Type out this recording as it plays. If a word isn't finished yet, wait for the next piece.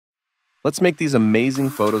Let's make these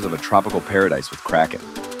amazing photos of a tropical paradise with Kraken.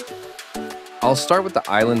 I'll start with the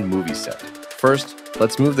island movie set. First,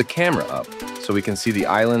 let's move the camera up so we can see the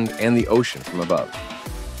island and the ocean from above.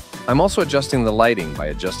 I'm also adjusting the lighting by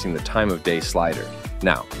adjusting the time of day slider.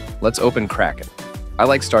 Now, let's open Kraken. I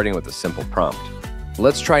like starting with a simple prompt.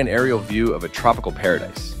 Let's try an aerial view of a tropical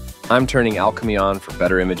paradise. I'm turning alchemy on for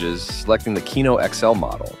better images, selecting the Kino XL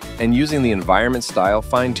model, and using the environment style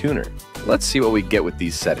fine-tuner. Let's see what we get with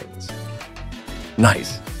these settings.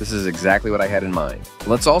 Nice! This is exactly what I had in mind.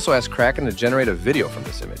 Let's also ask Kraken to generate a video from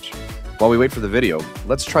this image. While we wait for the video,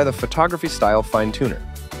 let's try the photography style fine-tuner.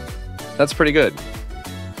 That's pretty good.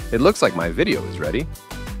 It looks like my video is ready.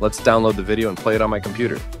 Let's download the video and play it on my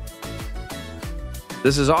computer.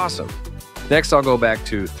 This is awesome! Next, I'll go back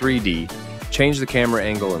to 3D, change the camera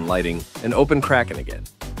angle and lighting, and open Kraken again.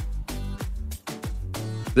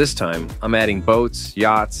 This time, I'm adding boats,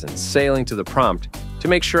 yachts, and sailing to the prompt to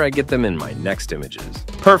make sure I get them in my next images.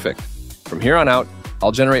 Perfect! From here on out,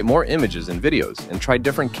 I'll generate more images and videos and try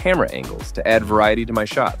different camera angles to add variety to my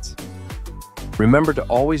shots. Remember to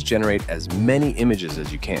always generate as many images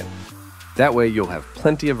as you can. That way, you'll have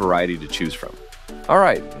plenty of variety to choose from.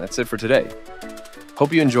 Alright, that's it for today.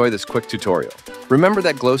 Hope you enjoy this quick tutorial. Remember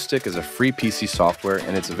that Glowstick is a free PC software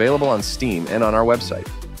and it's available on Steam and on our website.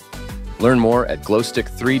 Learn more at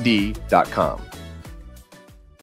glowstick3d.com.